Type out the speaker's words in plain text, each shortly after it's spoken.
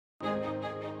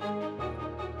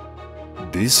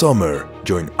This summer,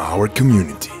 join our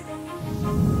community.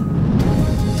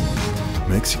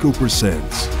 Mexico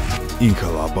presents in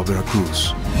Xalapa,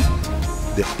 Veracruz,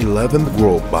 the 11th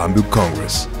World Bamboo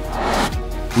Congress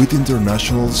with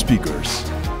international speakers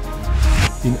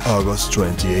in August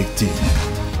 2018.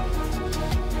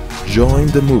 Join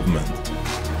the movement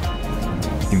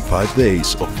in 5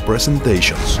 days of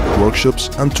presentations, workshops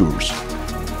and tours.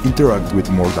 Interact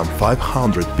with more than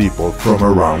 500 people from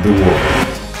around the world.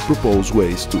 Propose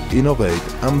ways to innovate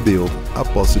and build a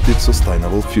positive,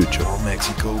 sustainable future for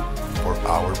Mexico, for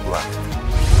our planet.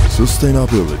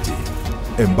 Sustainability,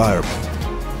 environment,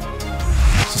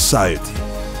 society,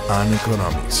 and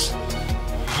economics.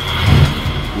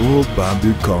 World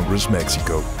Bamboo Congress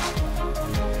Mexico.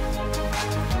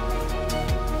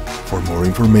 For more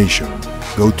information,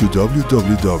 go to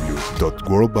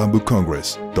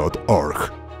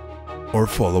www.worldbamboocongress.org or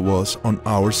follow us on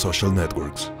our social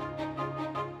networks.